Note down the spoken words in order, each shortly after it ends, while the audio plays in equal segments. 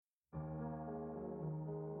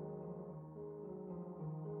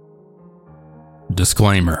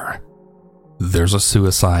Disclaimer: there's a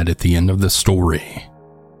suicide at the end of this story.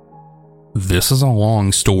 This is a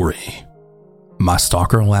long story. My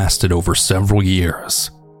stalker lasted over several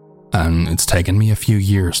years, and it's taken me a few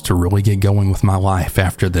years to really get going with my life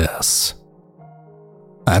after this.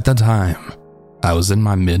 At the time, I was in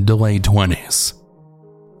my mid to late 20s.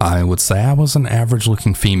 I would say I was an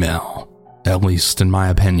average-looking female, at least in my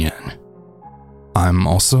opinion. I'm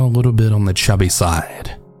also a little bit on the chubby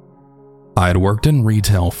side. I had worked in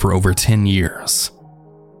retail for over 10 years.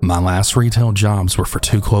 My last retail jobs were for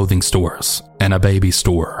 2 clothing stores and a baby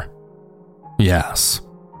store. Yes,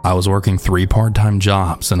 I was working 3 part-time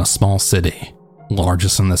jobs in a small city,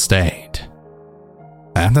 largest in the state.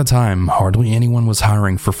 At the time, hardly anyone was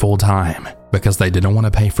hiring for full-time because they didn't want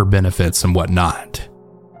to pay for benefits and whatnot.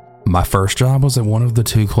 My first job was at one of the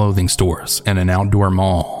 2 clothing stores in an outdoor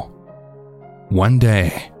mall. One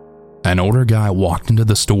day, an older guy walked into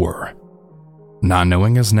the store. Not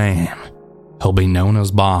knowing his name, he'll be known as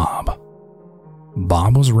Bob.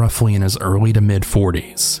 Bob was roughly in his early to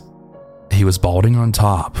mid-40s. He was balding on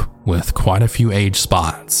top with quite a few age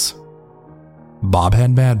spots. Bob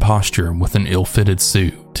had bad posture with an ill-fitted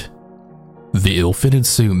suit. The ill-fitted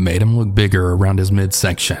suit made him look bigger around his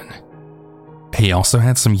midsection. He also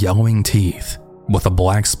had some yellowing teeth with a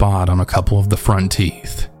black spot on a couple of the front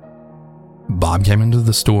teeth. Bob came into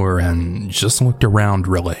the store and just looked around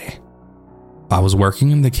really. I was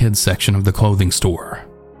working in the kids section of the clothing store.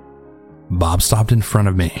 Bob stopped in front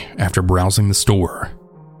of me after browsing the store.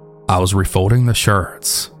 I was refolding the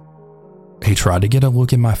shirts. He tried to get a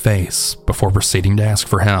look at my face before proceeding to ask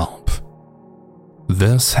for help.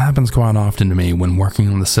 This happens quite often to me when working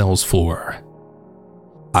on the sales floor.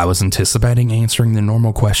 I was anticipating answering the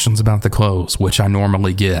normal questions about the clothes which I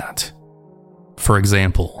normally get. For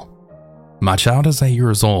example, my child is 8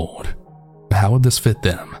 years old. How would this fit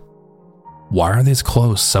them? Why are these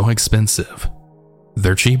clothes so expensive?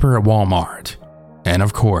 They're cheaper at Walmart. And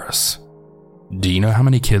of course, do you know how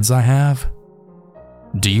many kids I have?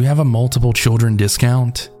 Do you have a multiple children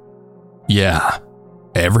discount? Yeah,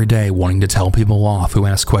 every day wanting to tell people off who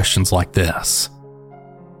ask questions like this.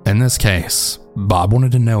 In this case, Bob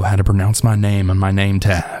wanted to know how to pronounce my name on my name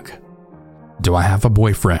tag. Do I have a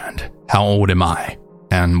boyfriend? How old am I?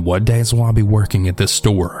 And what days will I be working at this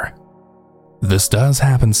store? This does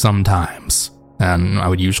happen sometimes, and I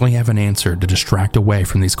would usually have an answer to distract away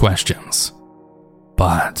from these questions.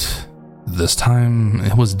 But this time,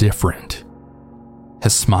 it was different.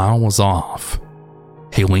 His smile was off.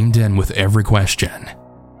 He leaned in with every question,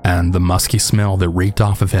 and the musky smell that reeked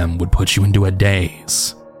off of him would put you into a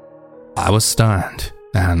daze. I was stunned,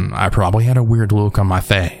 and I probably had a weird look on my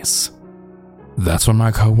face. That's when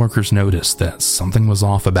my coworkers noticed that something was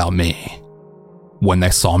off about me. When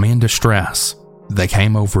they saw me in distress, they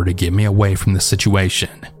came over to get me away from the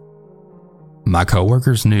situation. My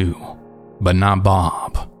coworkers knew, but not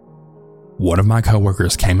Bob. One of my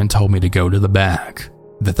coworkers came and told me to go to the back,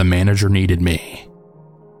 that the manager needed me.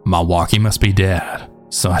 My walkie must be dead,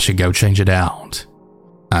 so I should go change it out.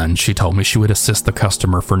 And she told me she would assist the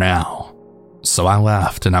customer for now. So I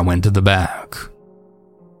left and I went to the back.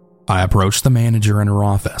 I approached the manager in her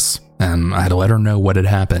office, and I had to let her know what had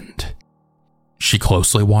happened. She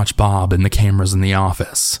closely watched Bob and the cameras in the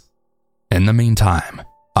office. In the meantime,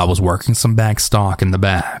 I was working some back stock in the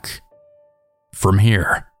back. From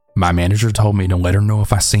here, my manager told me to let her know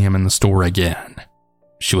if I see him in the store again.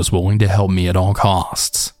 She was willing to help me at all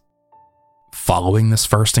costs. Following this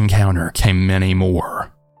first encounter came many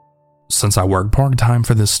more. Since I worked part-time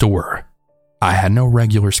for this store, I had no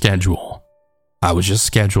regular schedule. I was just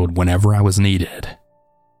scheduled whenever I was needed,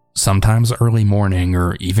 sometimes early morning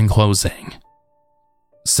or even closing.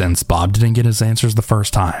 Since Bob didn't get his answers the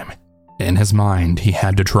first time, in his mind he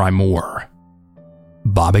had to try more.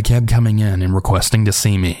 Bobby kept coming in and requesting to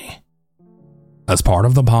see me. As part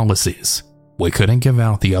of the policies, we couldn't give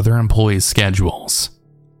out the other employees' schedules.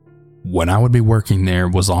 When I would be working there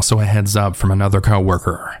was also a heads up from another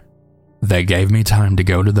coworker. They gave me time to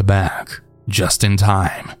go to the back, just in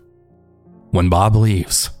time. When Bob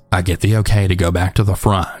leaves, I get the okay to go back to the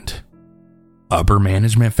front. Upper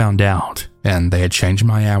management found out, and they had changed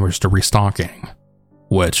my hours to restocking,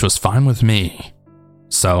 which was fine with me.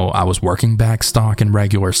 So I was working back stock and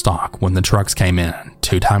regular stock when the trucks came in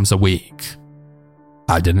 2 times a week.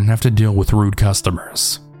 I didn't have to deal with rude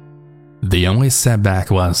customers. The only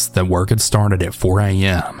setback was that work had started at 4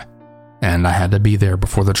 a.m., and I had to be there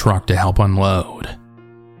before the truck to help unload.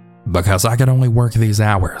 Because I could only work these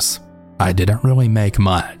hours, I didn't really make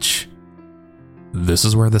much. This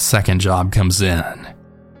is where the second job comes in.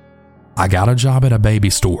 I got a job at a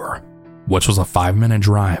baby store, which was a 5-minute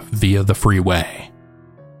drive via the freeway.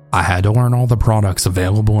 I had to learn all the products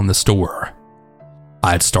available in the store.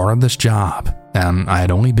 I had started this job, and I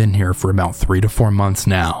had only been here for about 3 to 4 months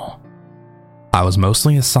now. I was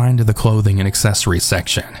mostly assigned to the clothing and accessories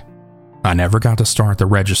section. I never got to start the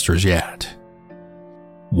registers yet.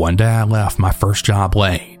 One day I left my first job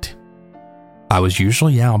late. I was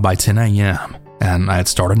usually out by 10 a.m., and I had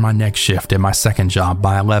started my next shift at my second job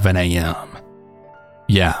by 11 a.m.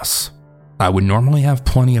 Yes, I would normally have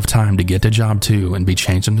plenty of time to get to job 2 and be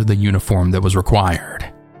changed into the uniform that was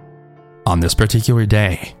required. On this particular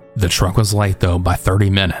day, the truck was late though by 30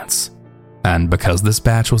 minutes, and because this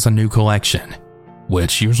batch was a new collection,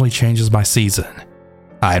 which usually changes by season,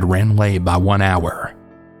 I had ran late by 1 hour.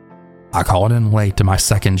 I called in late to my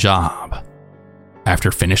second job.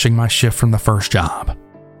 After finishing my shift from the first job,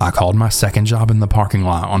 I called my second job in the parking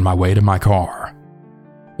lot on my way to my car.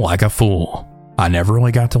 Like a fool, I never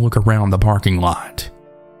really got to look around the parking lot.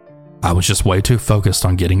 I was just way too focused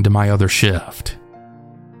on getting to my other shift.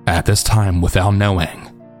 At this time, without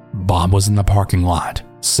knowing, Bob was in the parking lot,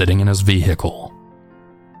 sitting in his vehicle.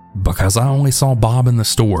 Because I only saw Bob in the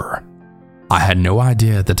store, I had no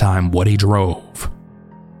idea at the time what he drove.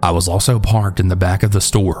 I was also parked in the back of the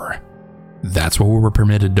store. That's where we were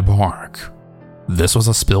permitted to park. This was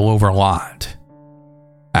a spillover lot.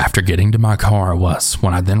 After getting to my car was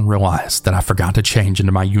when I then realized that I forgot to change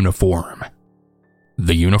into my uniform.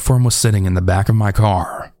 The uniform was sitting in the back of my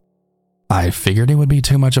car. I figured it would be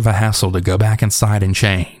too much of a hassle to go back inside and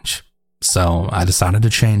change, so I decided to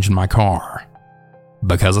change in my car.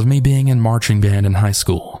 Because of me being in marching band in high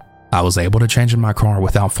school, I was able to change in my car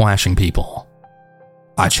without flashing people.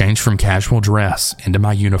 I changed from casual dress into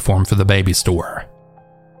my uniform for the baby store.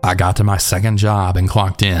 I got to my second job and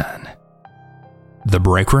clocked in. The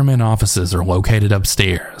break room and offices are located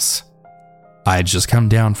upstairs. I had just come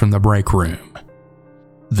down from the break room.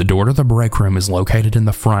 The door to the break room is located in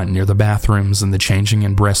the front near the bathrooms and the changing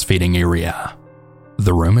and breastfeeding area.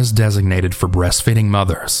 The room is designated for breastfeeding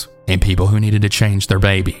mothers and people who needed to change their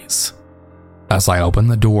babies. As I opened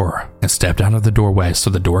the door and stepped out of the doorway so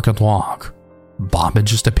the door could lock, Bob had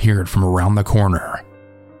just appeared from around the corner,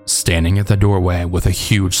 standing at the doorway with a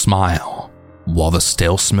huge smile, while the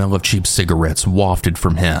stale smell of cheap cigarettes wafted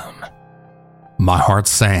from him. My heart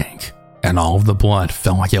sank, and all of the blood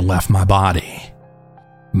felt like it left my body.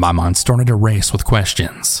 My mind started to race with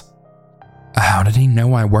questions. How did he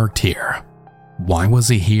know I worked here? Why was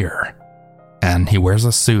he here? And he wears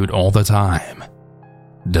a suit all the time.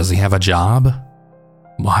 Does he have a job?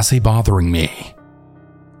 Why is he bothering me?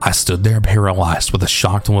 I stood there paralyzed with a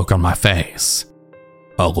shocked look on my face.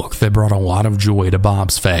 A look that brought a lot of joy to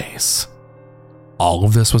Bob's face. All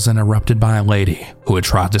of this was interrupted by a lady who had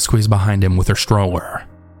tried to squeeze behind him with her stroller.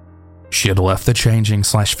 She had left the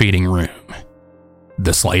changing/feeding room.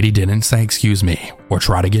 This lady didn't say excuse me or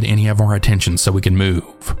try to get any of our attention so we could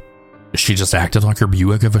move. She just acted like her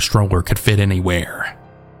Buick of a stroller could fit anywhere.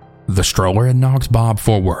 The stroller had knocked Bob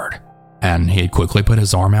forward, and he had quickly put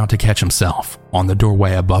his arm out to catch himself on the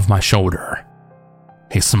doorway above my shoulder.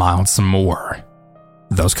 He smiled some more.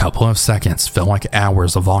 Those couple of seconds felt like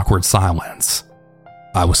hours of awkward silence.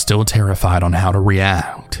 I was still terrified on how to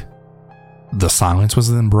react. The silence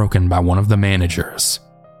was then broken by one of the managers.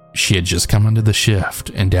 She had just come into the shift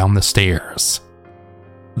and down the stairs.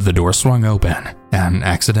 The door swung open and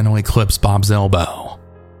accidentally clips Bob's elbow.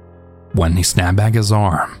 When he snapped back his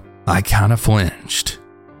arm, I kind of flinched.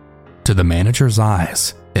 To the manager's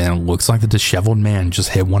eyes, it looks like the disheveled man just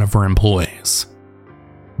hit one of her employees.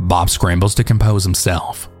 Bob scrambles to compose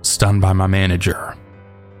himself, stunned by my manager.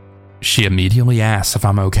 She immediately asks if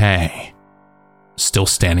I'm okay. Still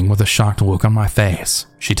standing with a shocked look on my face,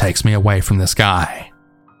 she takes me away from this guy.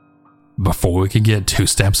 Before we could get 2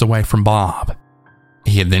 steps away from Bob,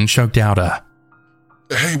 he had then choked out a,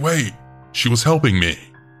 "Hey, wait, she was helping me."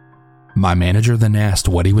 My manager then asked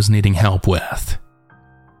what he was needing help with.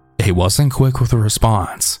 He wasn't quick with a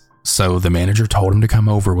response, so the manager told him to come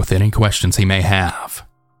over with any questions he may have.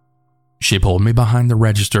 She pulled me behind the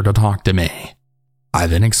register to talk to me. I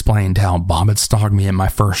then explained how Bob had stalked me at my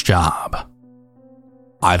first job.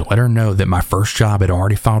 I'd let her know that my first job had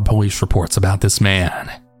already filed police reports about this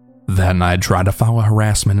man. Then I'd tried to file a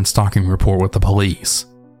harassment and stalking report with the police,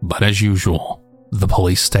 but as usual, the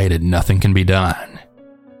police stated nothing can be done.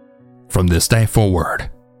 From this day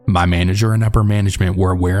forward, my manager and upper management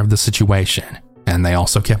were aware of the situation, and they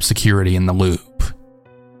also kept security in the loop.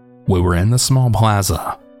 We were in the small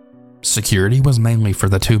plaza. Security was mainly for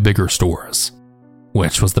the 2 bigger stores,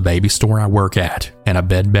 which was the baby store I work at and a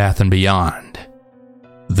Bed Bath & Beyond.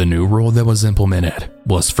 The new rule that was implemented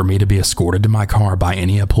was for me to be escorted to my car by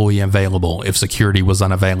any employee available if security was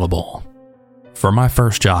unavailable. For my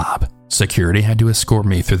first job, security had to escort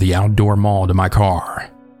me through the outdoor mall to my car,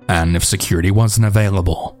 and if security wasn't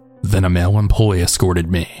available, then a male employee escorted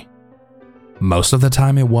me. Most of the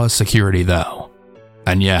time it was security though,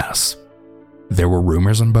 and yes, there were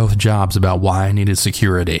rumors on both jobs about why I needed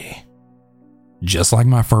security. Just like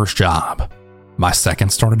my first job, my second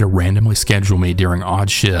started to randomly schedule me during odd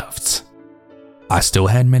shifts. I still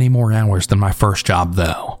had many more hours than my first job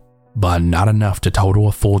though, but not enough to total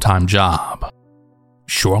a full-time job.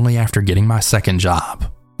 Shortly after getting my second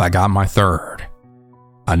job, I got my third.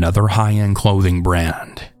 Another high-end clothing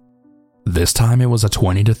brand. This time it was a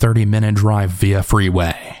 20 to 30 minute drive via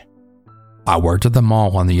freeway. I worked at the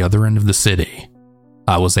mall on the other end of the city.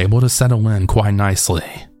 I was able to settle in quite nicely.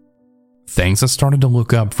 Things had started to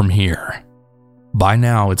look up from here. By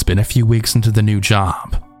now it's been a few weeks into the new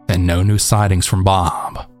job, and no new sightings from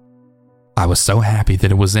Bob. I was so happy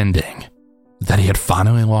that it was ending, that he had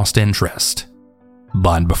finally lost interest.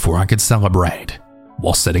 But before I could celebrate,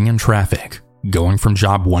 while sitting in traffic, going from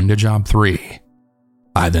job 1 to job 3,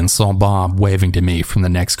 I then saw Bob waving to me from the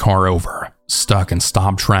next car over, stuck in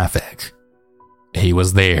stopped traffic. He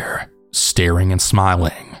was there, staring and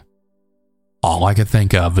smiling. All I could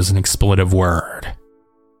think of was an expletive word.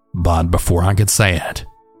 But before I could say it,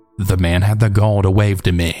 the man had the gall to wave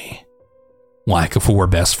to me. Like if we were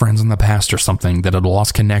best friends in the past or something that had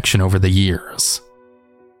lost connection over the years.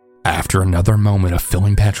 After another moment of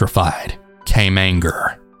feeling petrified, came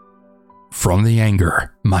anger. From the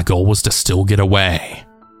anger, my goal was to still get away.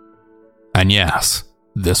 And yes,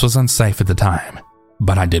 this was unsafe at the time,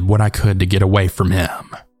 but I did what I could to get away from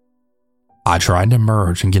him. I tried to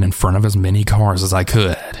merge and get in front of as many cars as I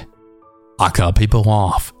could. I cut people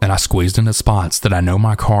off and I squeezed into spots that I know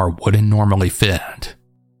my car wouldn't normally fit.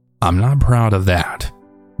 I'm not proud of that,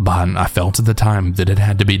 but I felt at the time that it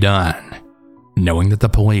had to be done, knowing that the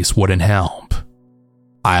police wouldn't help.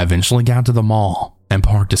 I eventually got to the mall and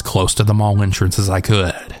parked as close to the mall entrance as I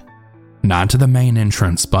could. Not to the main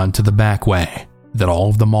entrance, but to the back way that all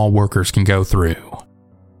of the mall workers can go through.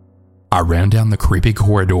 I ran down the creepy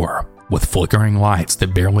corridor with flickering lights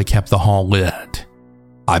that barely kept the hall lit.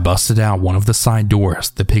 I busted out one of the side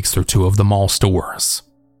doors that peeks through 2 of the mall stores.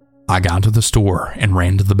 I got to the store and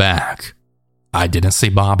ran to the back. I didn't see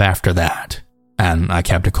Bob after that, and I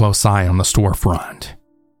kept a close eye on the storefront.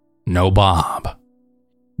 No Bob.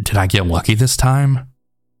 Did I get lucky this time?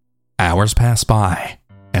 Hours passed by,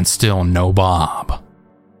 and still no Bob.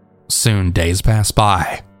 Soon days passed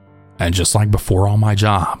by, and just like before all my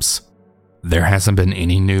jobs, there hasn't been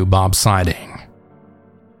any new Bob sighting.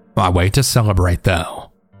 I wait to celebrate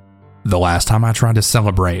though. The last time I tried to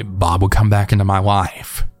celebrate, Bob would come back into my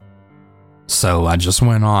life. So I just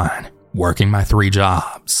went on, working my 3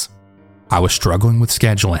 jobs. I was struggling with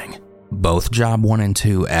scheduling. Both job 1 and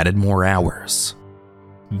 2 added more hours.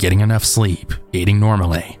 Getting enough sleep, eating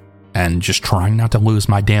normally, and just trying not to lose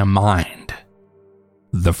my damn mind.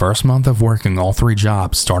 The first month of working all 3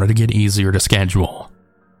 jobs started to get easier to schedule.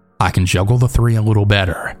 I can juggle the 3 a little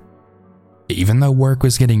better. Even though work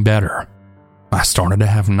was getting better, I started to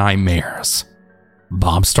have nightmares.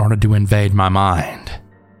 Bob started to invade my mind.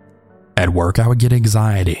 At work I would get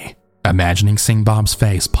anxiety, imagining seeing Bob's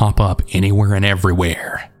face pop up anywhere and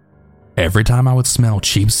everywhere. Every time I would smell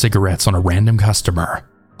cheap cigarettes on a random customer,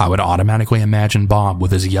 I would automatically imagine Bob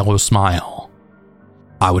with his yellow smile.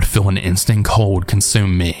 I would feel an instant cold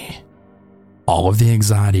consume me. All of the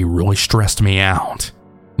anxiety really stressed me out,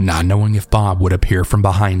 not knowing if Bob would appear from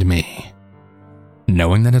behind me.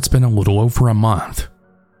 Knowing that it's been a little over a month,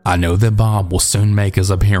 I know that Bob will soon make his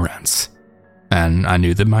appearance, and I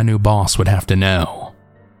knew that my new boss would have to know.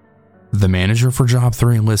 The manager for job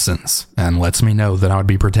 3 listens and lets me know that I would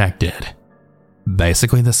be protected.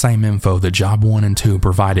 Basically the same info that job 1 and 2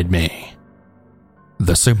 provided me.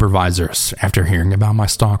 The supervisors, after hearing about my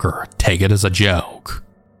stalker, take it as a joke.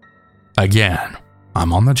 Again,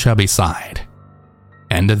 I'm on the chubby side.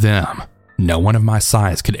 And to them, no one of my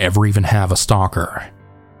size could ever even have a stalker.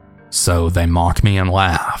 So they mock me and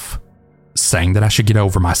laugh, saying that I should get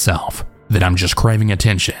over myself, that I'm just craving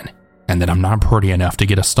attention, and that I'm not pretty enough to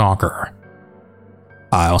get a stalker.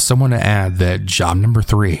 I also want to add that job number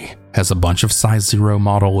 3 has a bunch of size 0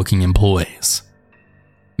 model looking employees.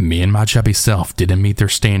 Me and my chubby self didn't meet their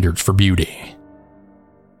standards for beauty.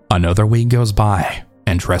 Another week goes by,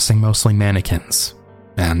 and dressing mostly mannequins,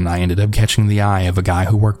 and I ended up catching the eye of a guy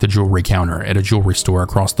who worked the jewelry counter at a jewelry store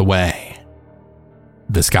across the way.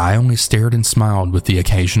 This guy only stared and smiled with the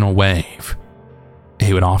occasional wave.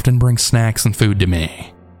 He would often bring snacks and food to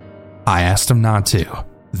me. I asked him not to,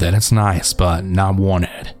 that it's nice but not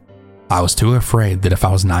wanted. I was too afraid that if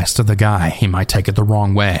I was nice to the guy, he might take it the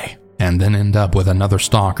wrong way and then end up with another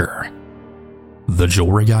stalker. The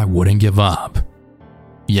jewelry guy wouldn't give up.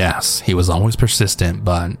 Yes, he was always persistent,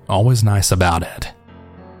 but always nice about it.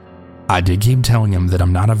 I did keep telling him that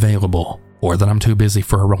I'm not available or that I'm too busy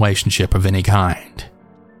for a relationship of any kind,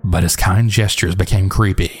 but his kind gestures became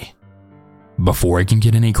creepy. Before it can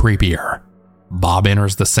get any creepier, Bob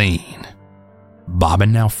enters the scene. Bob had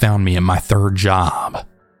now found me at my third job.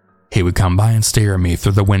 He would come by and stare at me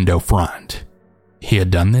through the window front. He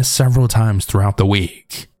had done this several times throughout the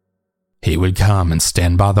week. He would come and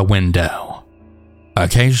stand by the window.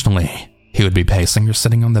 Occasionally, he would be pacing or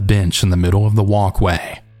sitting on the bench in the middle of the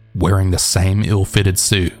walkway, wearing the same ill-fitted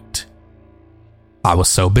suit. I was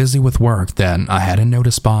so busy with work that I hadn't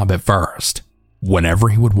noticed Bob at first. Whenever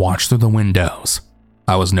he would watch through the windows,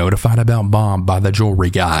 I was notified about Bob by the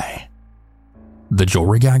jewelry guy. The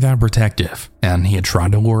jewelry guy got protective, and he had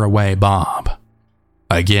tried to lure away Bob.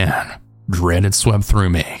 Again, dread had swept through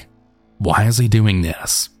me. Why is he doing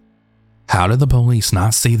this? How did the police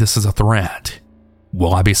not see this as a threat?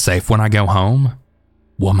 Will I be safe when I go home?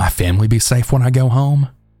 Will my family be safe when I go home?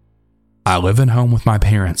 I live at home with my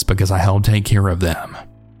parents because I help take care of them.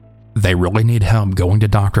 They really need help going to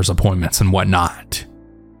doctor's appointments and whatnot.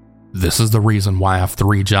 This is the reason why I have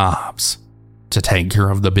 3 jobs, to take care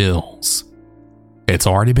of the bills. It's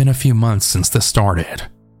already been a few months since this started,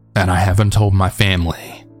 and I haven't told my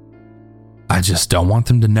family. I just don't want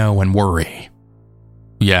them to know and worry.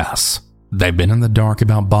 Yes, they've been in the dark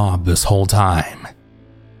about Bob this whole time.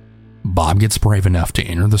 Bob gets brave enough to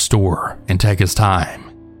enter the store and take his time.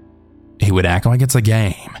 He would act like it's a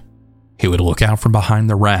game. He would look out from behind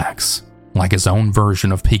the racks, like his own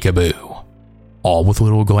version of peekaboo, all with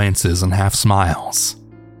little glances and half smiles.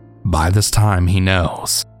 By this time, he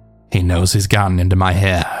knows. He knows he's gotten into my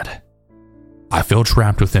head. I feel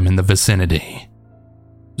trapped with him in the vicinity.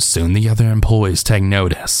 Soon the other employees take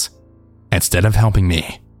notice. Instead of helping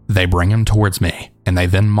me, they bring him towards me, and they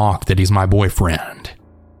then mock that he's my boyfriend.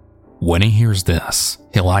 When he hears this,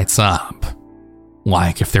 he lights up,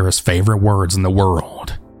 like if they're his favorite words in the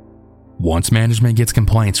world. Once management gets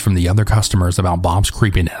complaints from the other customers about Bob's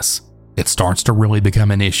creepiness, it starts to really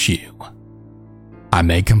become an issue. I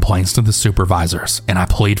make complaints to the supervisors and I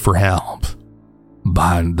plead for help,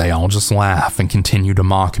 but they all just laugh and continue to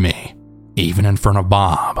mock me, even in front of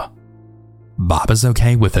Bob. Bob is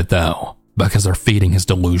okay with it though, because they're feeding his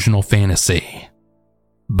delusional fantasy.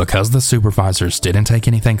 Because the supervisors didn't take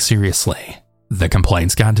anything seriously, the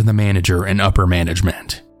complaints got to the manager and upper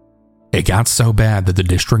management. It got so bad that the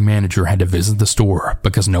district manager had to visit the store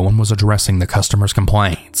because no one was addressing the customers'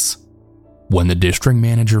 complaints. When the district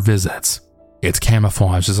manager visits, it's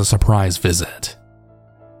camouflaged as a surprise visit.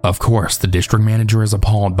 Of course, the district manager is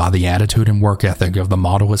appalled by the attitude and work ethic of the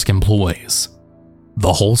Modelisk employees.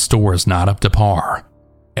 The whole store is not up to par.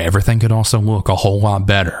 Everything could also look a whole lot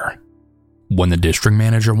better. When the district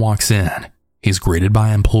manager walks in, he's greeted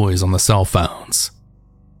by employees on the cell phones.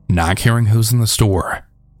 Not caring who's in the store,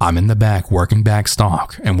 I'm in the back working back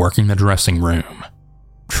stock and working the dressing room,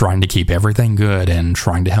 trying to keep everything good and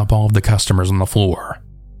trying to help all of the customers on the floor.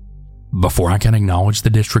 Before I can acknowledge the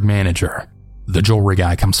district manager, the jewelry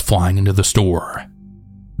guy comes flying into the store.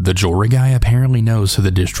 The jewelry guy apparently knows who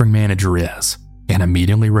the district manager is and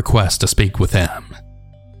immediately requests to speak with him.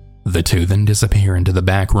 The two then disappear into the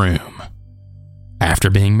back room. After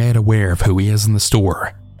being made aware of who he is in the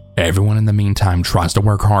store, everyone in the meantime tries to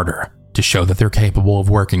work harder to show that they're capable of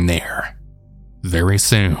working there. Very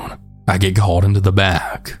soon, I get called into the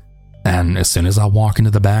back, and as soon as I walk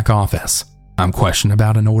into the back office, I'm questioned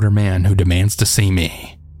about an older man who demands to see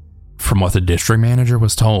me. From what the district manager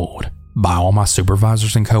was told by all my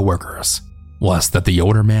supervisors and coworkers, was that the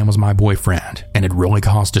older man was my boyfriend and had really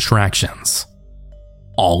caused distractions.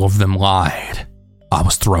 All of them lied. I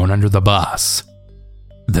was thrown under the bus.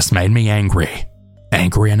 This made me angry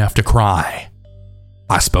enough to cry.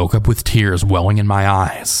 I spoke up with tears welling in my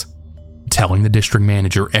eyes, telling the district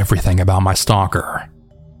manager everything about my stalker.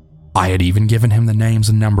 I had even given him the names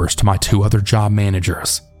and numbers to my 2 other job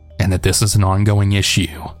managers, and that this is an ongoing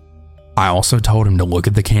issue. I also told him to look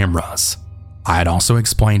at the cameras. I had also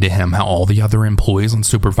explained to him how all the other employees and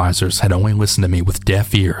supervisors had only listened to me with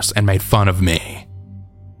deaf ears and made fun of me.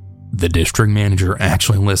 The district manager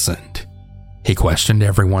actually listened. He questioned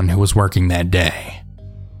everyone who was working that day.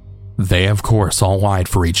 They, of course, all lied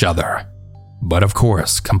for each other. But of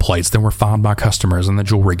course, complaints that were filed by customers and the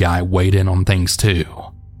jewelry guy weighed in on things too.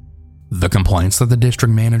 The complaints that the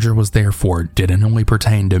district manager was there for didn't only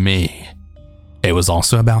pertain to me. It was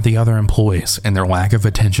also about the other employees and their lack of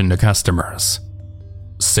attention to customers.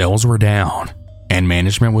 Sales were down, and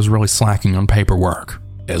management was really slacking on paperwork,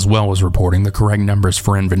 as well as reporting the correct numbers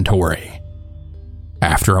for inventory.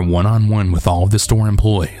 After a one-on-one with all of the store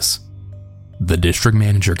employees, the district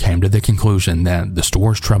manager came to the conclusion that the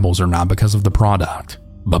store's troubles are not because of the product,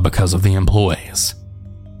 but because of the employees,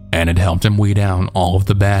 and it helped him weed out all of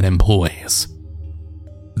the bad employees.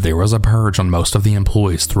 There was a purge on most of the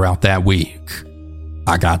employees throughout that week.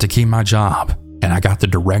 I got to keep my job, and I got the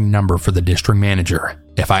direct number for the district manager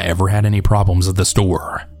if I ever had any problems at the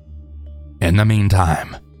store. In the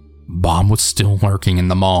meantime, Bob was still lurking in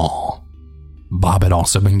the mall. Bob had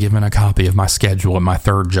also been given a copy of my schedule at my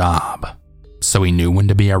third job, so he knew when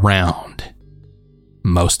to be around.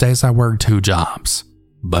 Most days I worked 2 jobs,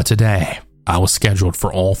 but today I was scheduled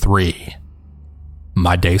for all 3.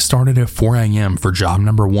 My day started at 4 a.m. for job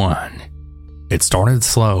number 1. It started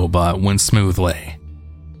slow but went smoothly.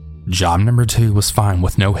 Job number 2 was fine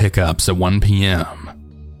with no hiccups at 1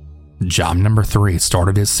 p.m. Job number 3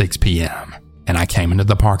 started at 6 p.m. and I came into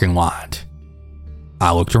the parking lot.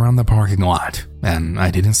 I looked around the parking lot and I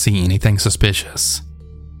didn't see anything suspicious.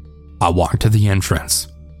 I walked to the entrance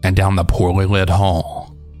and down the poorly lit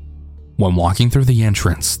hall. When walking through the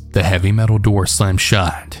entrance, the heavy metal door slammed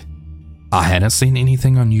shut. I hadn't seen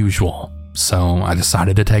anything unusual, so I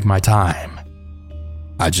decided to take my time.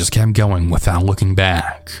 I just kept going without looking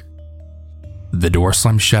back. The door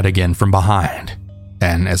slammed shut again from behind,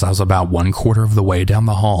 and as I was about 1/4 of the way down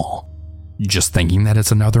the hall, just thinking that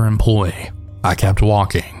it's another employee, I kept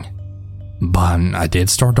walking. But I did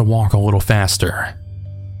start to walk a little faster.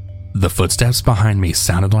 The footsteps behind me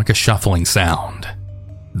sounded like a shuffling sound,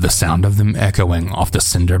 the sound of them echoing off the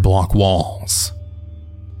cinder block walls.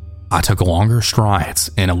 I took longer strides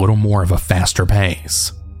and a little more of a faster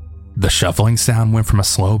pace. The shuffling sound went from a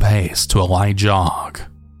slow pace to a light jog.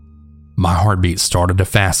 My heartbeat started to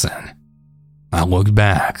fasten. I looked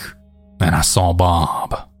back and I saw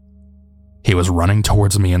Bob. He was running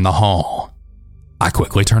towards me in the hall. I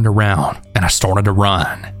quickly turned around and I started to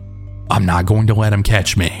run. I'm not going to let him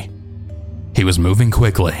catch me. He was moving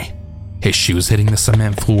quickly, his shoes hitting the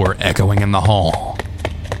cement floor echoing in the hall.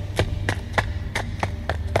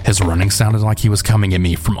 His running sounded like he was coming at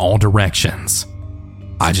me from all directions.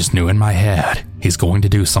 I just knew in my head, he's going to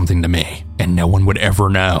do something to me and no one would ever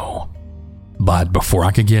know. But before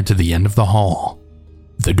I could get to the end of the hall,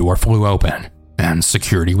 the door flew open and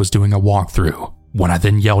security was doing a walkthrough when I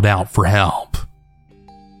then yelled out for help.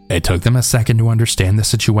 It took them a second to understand the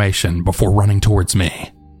situation before running towards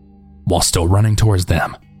me. While still running towards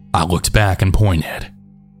them, I looked back and pointed.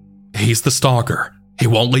 "He's the stalker. He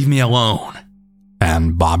won't leave me alone."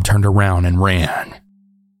 And Bob turned around and ran.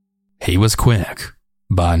 He was quick,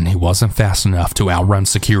 but he wasn't fast enough to outrun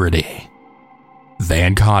security. They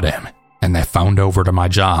had caught him, and they phoned over to my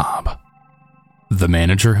job. The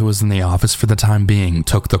manager who was in the office for the time being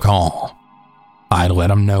took the call. I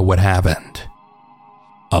let him know what happened.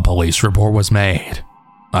 A police report was made,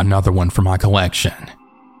 another one for my collection,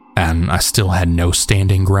 and I still had no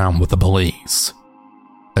standing ground with the police.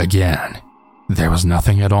 Again, there was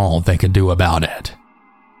nothing at all they could do about it.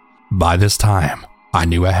 By this time, I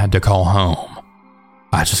knew I had to call home.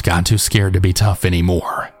 I just got too scared to be tough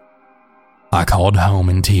anymore. I called home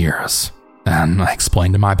in tears, and I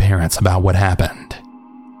explained to my parents about what happened.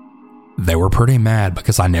 They were pretty mad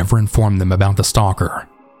because I never informed them about the stalker,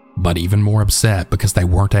 but even more upset because they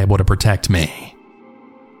weren't able to protect me.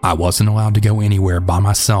 I wasn't allowed to go anywhere by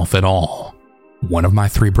myself at all. One of my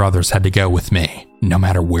 3 brothers had to go with me, no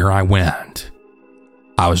matter where I went.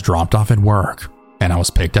 I was dropped off at work, and I was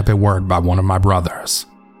picked up at work by one of my brothers.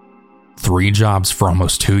 3 jobs for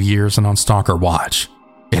almost 2 years and on stalker watch,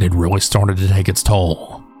 it had really started to take its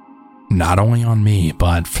toll. Not only on me,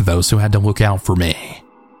 but for those who had to look out for me.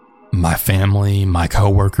 My family, my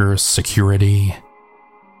coworkers, security.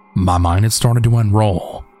 My mind had started to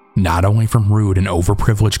unroll, not only from rude and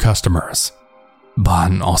overprivileged customers,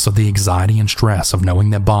 but also the anxiety and stress of knowing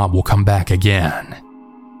that Bob will come back again.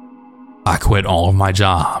 I quit all of my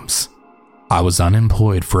jobs. I was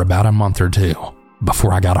unemployed for about a month or 2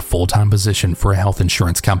 before I got a full-time position for a health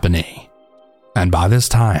insurance company. And by this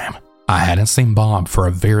time, I hadn't seen Bob for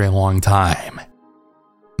a very long time.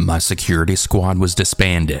 My security squad was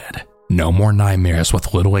disbanded. No more nightmares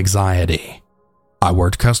with little anxiety. I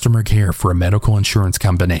worked customer care for a medical insurance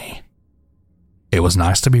company. It was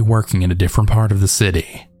nice to be working in a different part of the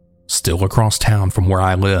city, still across town from where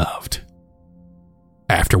I lived.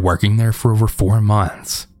 After working there for over 4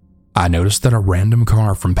 months, I noticed that a random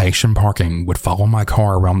car from patient parking would follow my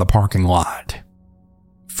car around the parking lot.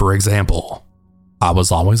 For example, I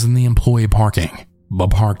was always in the employee parking,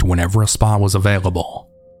 but parked whenever a spot was available.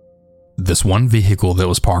 This one vehicle that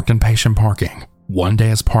was parked in patient parking one day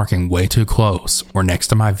as parking way too close or next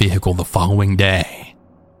to my vehicle the following day.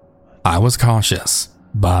 I was cautious,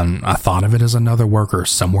 but I thought of it as another worker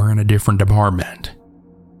somewhere in a different department.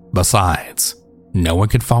 Besides, no one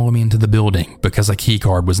could follow me into the building because a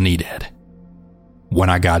keycard was needed. When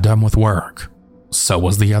I got done with work, so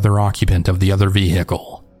was the other occupant of the other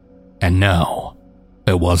vehicle. And no,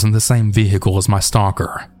 it wasn't the same vehicle as my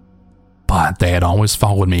stalker, but they had always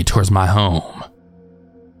followed me towards my home.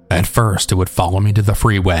 At first, it would follow me to the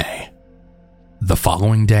freeway. The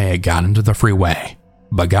following day, it got into the freeway,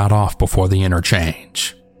 but got off before the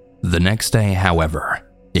interchange. The next day,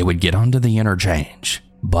 however, it would get onto the interchange,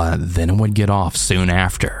 but then it would get off soon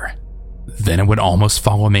after. Then it would almost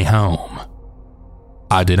follow me home.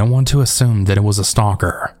 I didn't want to assume that it was a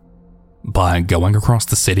stalker, but going across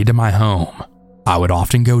the city to my home, I would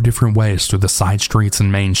often go different ways through the side streets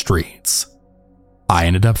and main streets. I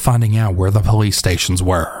ended up finding out where the police stations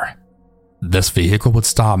were. This vehicle would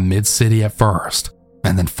stop mid-city at first,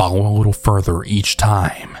 and then follow a little further each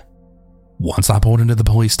time. Once I pulled into the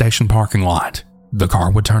police station parking lot, the car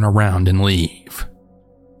would turn around and leave.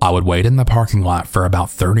 I would wait in the parking lot for about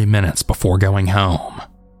 30 minutes before going home.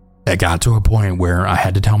 It got to a point where I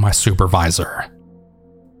had to tell my supervisor.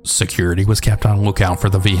 Security was kept on lookout for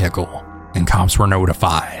the vehicle, and cops were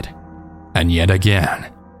notified. And yet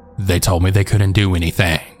again, they told me they couldn't do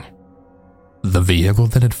anything. The vehicle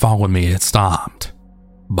that had followed me had stopped.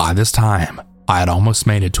 By this time, I had almost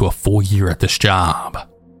made it to a full year at this job.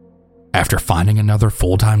 After finding another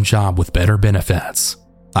full-time job with better benefits,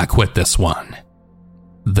 I quit this one.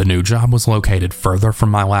 The new job was located further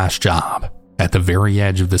from my last job, at the very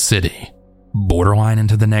edge of the city, borderline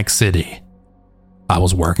into the next city. I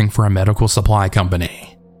was working for a medical supply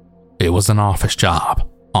company. It was an office job,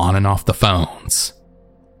 on and off the phones.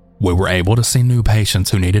 We were able to see new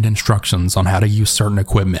patients who needed instructions on how to use certain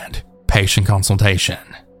equipment, patient consultation.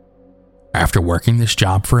 After working this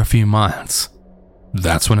job for a few months,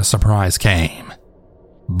 that's when a surprise came.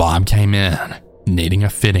 Bob came in, needing a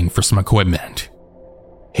fitting for some equipment.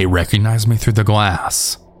 He recognized me through the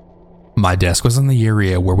glass. My desk was in the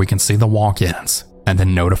area where we can see the walk-ins and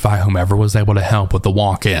then notify whomever was able to help with the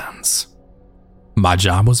walk-ins. My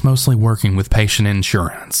job was mostly working with patient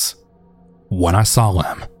insurance. When I saw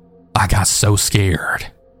him, I got so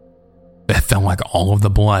scared. It felt like all of the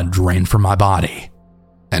blood drained from my body,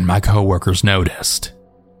 and my coworkers noticed.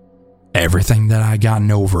 Everything that I'd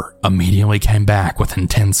gotten over immediately came back within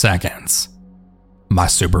 10 seconds. My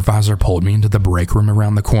supervisor pulled me into the break room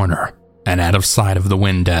around the corner and out of sight of the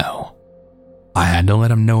window. I had to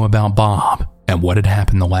let him know about Bob and what had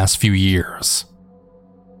happened the last few years.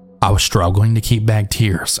 I was struggling to keep back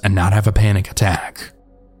tears and not have a panic attack.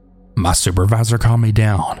 My supervisor calmed me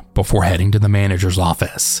down before heading to the manager's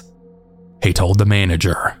office. He told the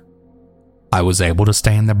manager. I was able to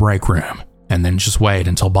stay in the break room and then just wait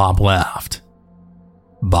until Bob left.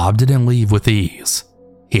 Bob didn't leave with ease.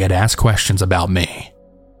 He had asked questions about me.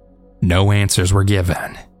 No answers were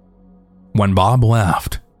given. When Bob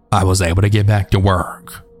left, I was able to get back to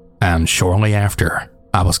work, and shortly after,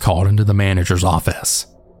 I was called into the manager's office.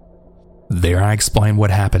 There I explained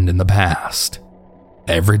what happened in the past.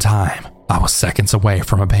 Every time, I was seconds away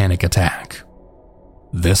from a panic attack.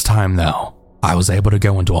 This time though, I was able to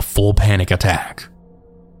go into a full panic attack.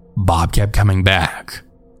 Bob kept coming back.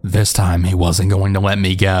 This time he wasn't going to let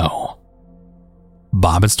me go.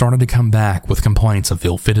 Bob had started to come back with complaints of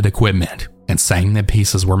ill-fitted equipment and saying that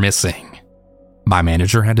pieces were missing. My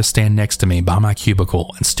manager had to stand next to me by my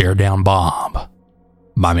cubicle and stare down Bob.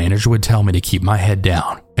 My manager would tell me to keep my head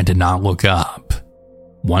down and to not look up.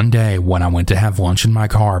 One day when I went to have lunch in my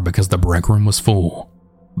car because the break room was full,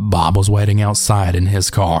 Bob was waiting outside in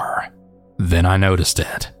his car. Then I noticed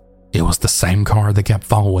it. It was the same car that kept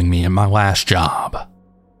following me in my last job.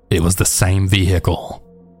 It was the same vehicle.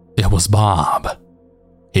 It was Bob.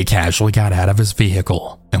 He casually got out of his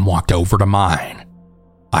vehicle and walked over to mine.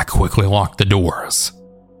 I quickly locked the doors.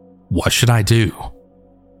 What should I do?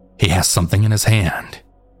 He has something in his hand.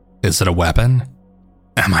 Is it a weapon?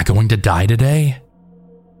 Am I going to die today?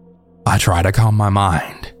 I try to calm my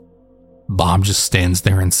mind. Bob just stands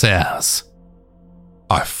there and says,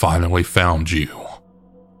 I finally found you.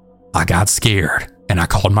 I got scared and I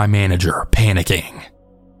called my manager, panicking.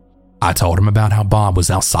 I told him about how Bob was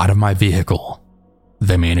outside of my vehicle.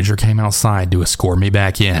 The manager came outside to escort me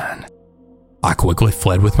back in. I quickly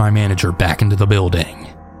fled with my manager back into the building.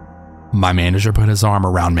 My manager put his arm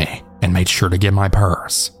around me and made sure to get my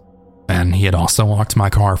purse, and he had also locked my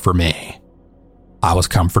car for me. I was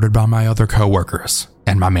comforted by my other coworkers,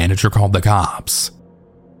 and my manager called the cops.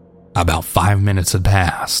 About 5 minutes had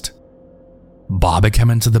passed. Bob had come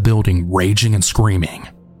into the building raging and screaming.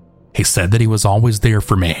 He said that he was always there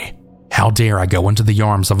for me. How dare I go into the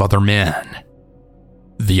arms of other men?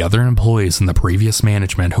 The other employees in the previous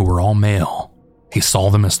management, who were all male, he saw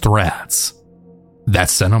them as threats. That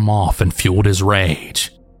sent him off and fueled his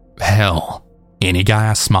rage. Hell, any guy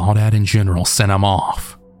I smiled at in general sent him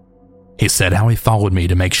off. He said how he followed me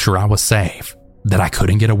to make sure I was safe, that I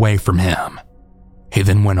couldn't get away from him. He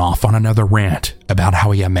then went off on another rant about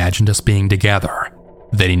how he imagined us being together,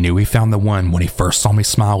 that he knew he found the one when he first saw me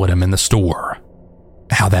smile at him in the store,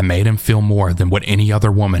 how that made him feel more than what any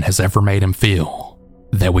other woman has ever made him feel,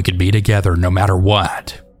 that we could be together no matter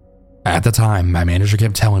what. At the time, my manager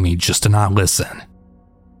kept telling me just to not listen.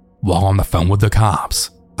 While on the phone with the cops,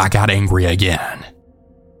 I got angry again.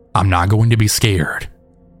 I'm not going to be scared.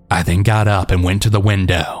 I then got up and went to the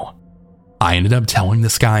window. I ended up telling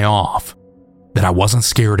this guy off, that I wasn't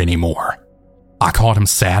scared anymore. I called him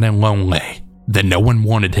sad and lonely, that no one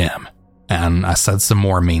wanted him, and I said some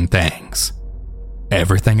more mean things.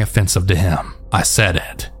 Everything offensive to him, I said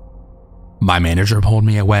it. My manager pulled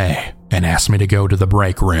me away and asked me to go to the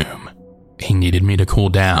break room. He needed me to cool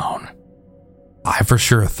down. I for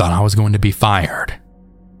sure thought I was going to be fired,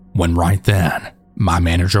 when right then, my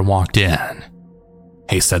manager walked in.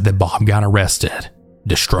 He said that Bob got arrested,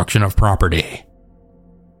 destruction of property.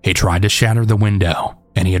 He tried to shatter the window,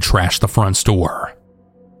 and he had trashed the front store.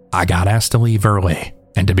 I got asked to leave early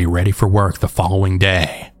and to be ready for work the following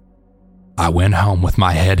day. I went home with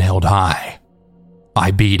my head held high.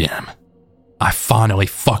 I beat him. I finally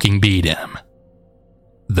fucking beat him.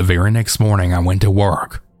 The very next morning I went to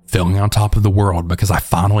work, feeling on top of the world because I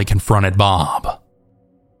finally confronted Bob.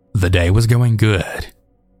 The day was going good,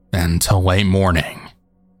 until late morning.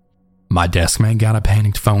 My deskmate got a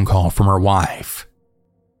panicked phone call from her wife.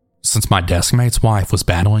 Since my deskmate's wife was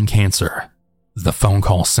battling cancer, the phone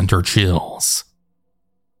call sent her chills.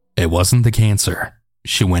 It wasn't the cancer.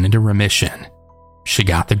 She went into remission. She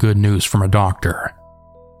got the good news from a doctor.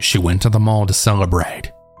 She went to the mall to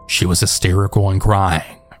celebrate. She was hysterical and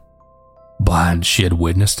crying. But she had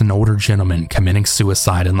witnessed an older gentleman committing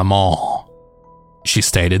suicide in the mall. She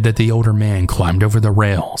stated that the older man climbed over the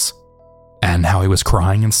rails, and how he was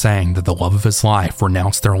crying and saying that the love of his life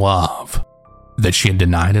renounced their love, that she had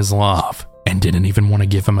denied his love and didn't even want to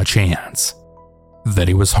give him a chance, that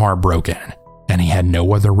he was heartbroken and he had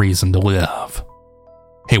no other reason to live.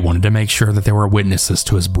 He wanted to make sure that there were witnesses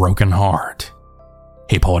to his broken heart.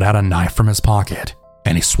 He pulled out a knife from his pocket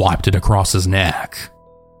and he swiped it across his neck.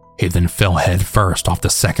 He then fell head first off the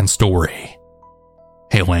second story.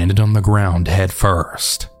 He landed on the ground head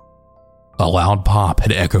first. A loud pop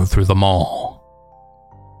had echoed through the mall.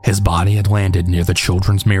 His body had landed near the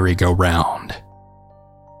children's merry-go-round.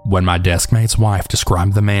 When my deskmate's wife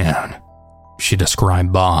described the man, she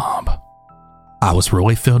described Bob. I was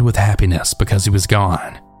really filled with happiness because he was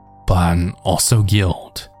gone, but also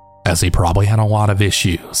guilt, as he probably had a lot of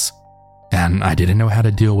issues, and I didn't know how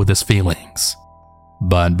to deal with his feelings.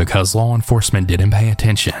 But because law enforcement didn't pay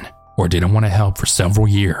attention or didn't want to help for several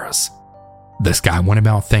years, this guy went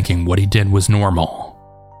about thinking what he did was normal.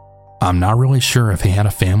 I'm not really sure if he had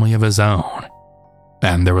a family of his own,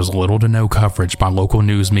 and there was little to no coverage by local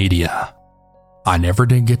news media. I never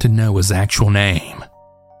did get to know his actual name.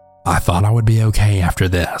 I thought I would be okay after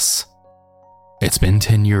this. It's been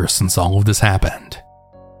 10 years since all of this happened.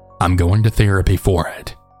 I'm going to therapy for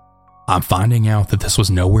it. I'm finding out that this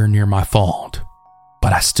was nowhere near my fault,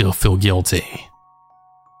 but I still feel guilty.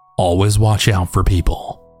 Always watch out for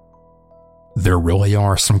people. There really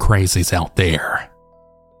are some crazies out there.